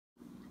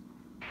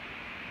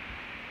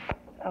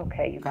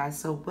Okay, you guys,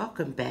 so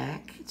welcome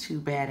back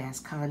to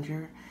Badass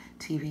Conjure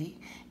TV.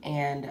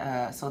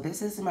 And so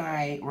this is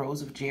my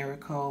Rose of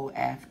Jericho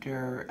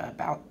after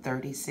about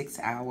 36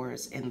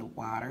 hours in the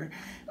water.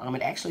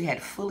 It actually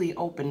had fully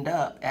opened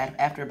up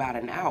after about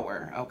an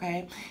hour,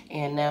 okay?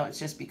 And now it's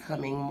just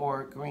becoming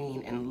more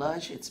green and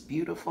lush. It's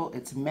beautiful.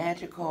 It's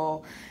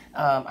magical.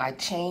 I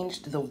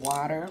changed the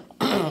water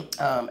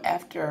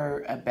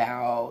after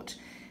about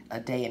a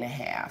day and a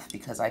half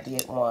because I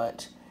did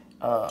want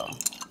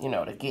you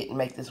know, to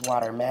make this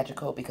water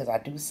magical, because I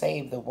do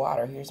save the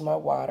water. Here's my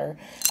water.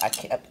 I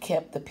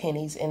kept the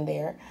pennies in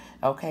there,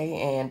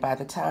 okay? And by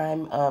the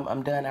time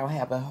I'm done, I'll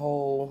have a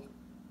whole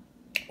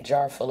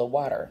jar full of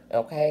water,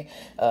 okay,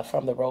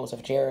 from the Rose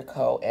of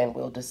Jericho, and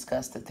we'll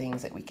discuss the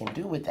things that we can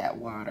do with that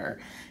water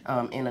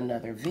in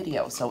another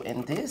video. So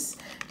in this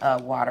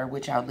water,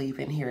 which I'll leave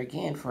in here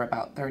again for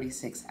about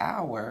 36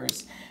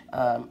 hours,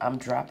 I'm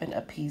dropping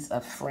a piece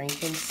of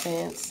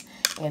frankincense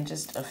and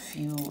just a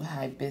few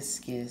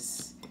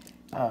hibiscus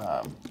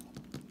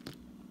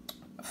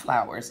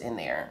flowers in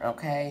there,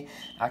 okay?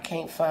 I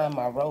can't find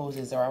my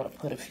roses, or I would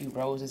put a few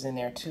roses in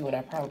there too, and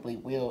I probably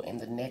will in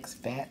the next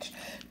batch.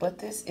 But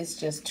this is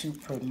just to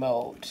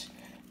promote,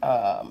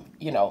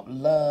 you know,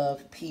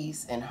 love,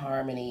 peace, and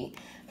harmony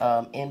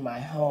in my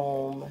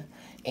home.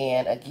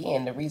 And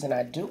again, the reason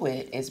I do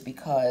it is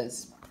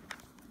because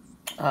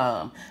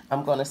I'm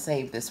going to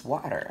save this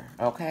water,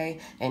 okay?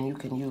 And you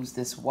can use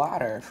this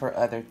water for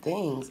other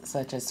things,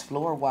 such as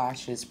floor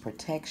washes,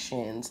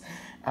 protections,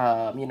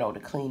 you know, to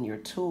clean your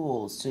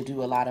tools, to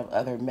do a lot of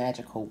other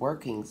magical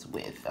workings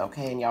with,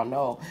 okay? And y'all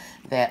know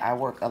that I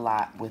work a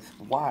lot with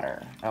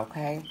water,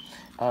 okay?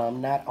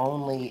 Not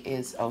only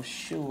is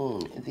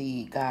Oshun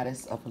the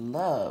goddess of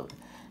love,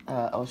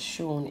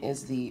 Oshun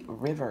is the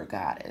river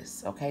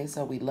goddess, okay?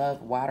 So we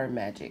love water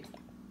magic.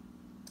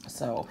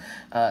 So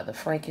the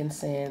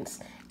frankincense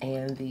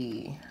and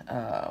the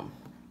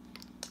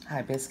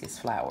hibiscus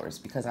flowers,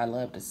 because I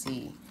love to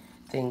see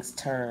things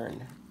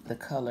turn the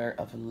color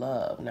of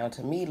love. Now,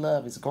 to me,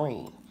 love is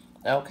green,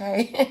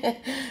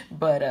 okay?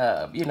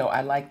 But, you know,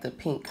 I like the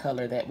pink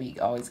color that we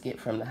always get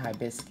from the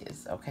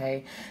hibiscus,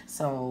 okay?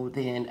 So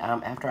then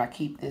after I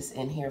keep this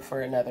in here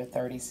for another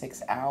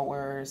 36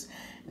 hours,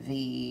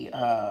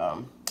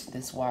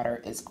 this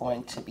water is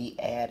going to be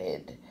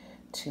added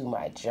to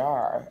my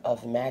jar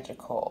of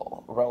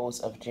magical Rose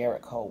of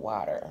Jericho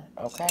water,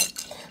 okay?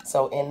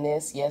 So in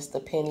this, yes, the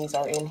pennies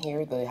are in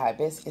here, the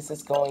hibiscus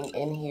is going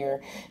in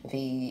here,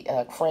 the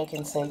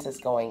frankincense is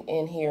going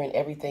in here, and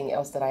everything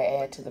else that I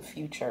add to the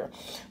future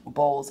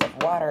bowls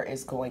of water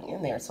is going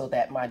in there, so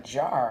that my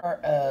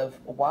jar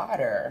of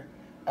water,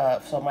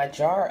 so my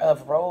jar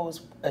of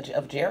Rose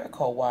of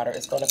Jericho water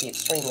is going to be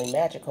extremely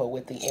magical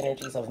with the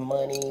energies of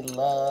money,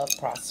 love,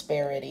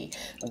 prosperity,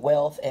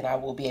 wealth, and I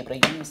will be able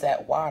to use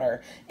that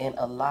water in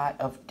a lot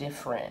of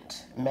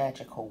different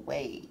magical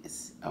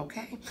ways,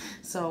 okay?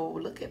 So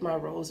look at my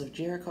Rose of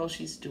Jericho.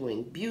 She's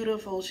doing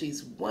beautiful.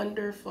 She's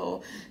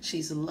wonderful.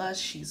 She's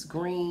lush. She's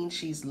green.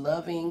 She's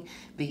loving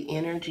the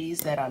energies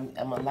that I'm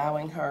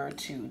allowing her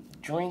to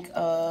drink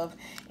of,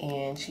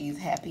 and she's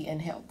happy and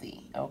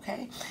healthy,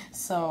 okay?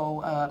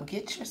 So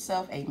get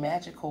yourself a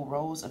magical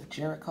Rose of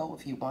Jericho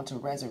if you want to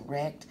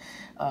resurrect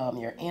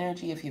your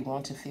energy, if you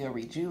want to feel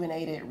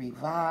rejuvenated,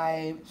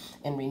 revived,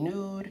 and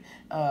renewed.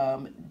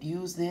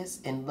 Use this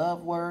in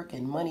love work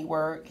and money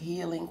work,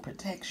 healing,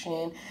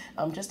 protection,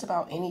 just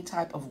about any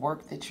type of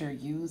work that you're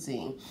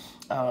using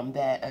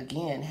that,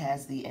 again,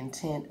 has the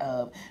intent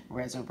of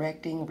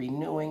resurrecting,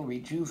 renewing,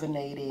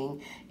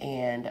 rejuvenating,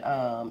 and,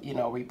 you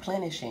know,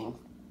 replenishing.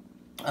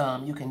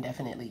 You can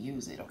definitely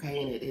use it,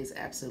 okay? And it is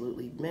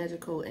absolutely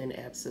magical and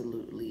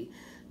absolutely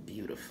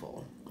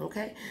beautiful,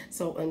 okay?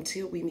 So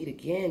until we meet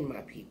again,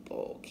 my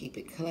people, keep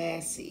it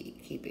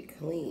classy, keep it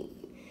clean,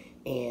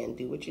 and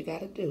do what you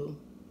gotta do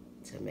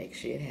to make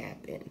shit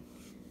happen.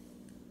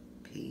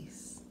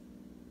 Peace.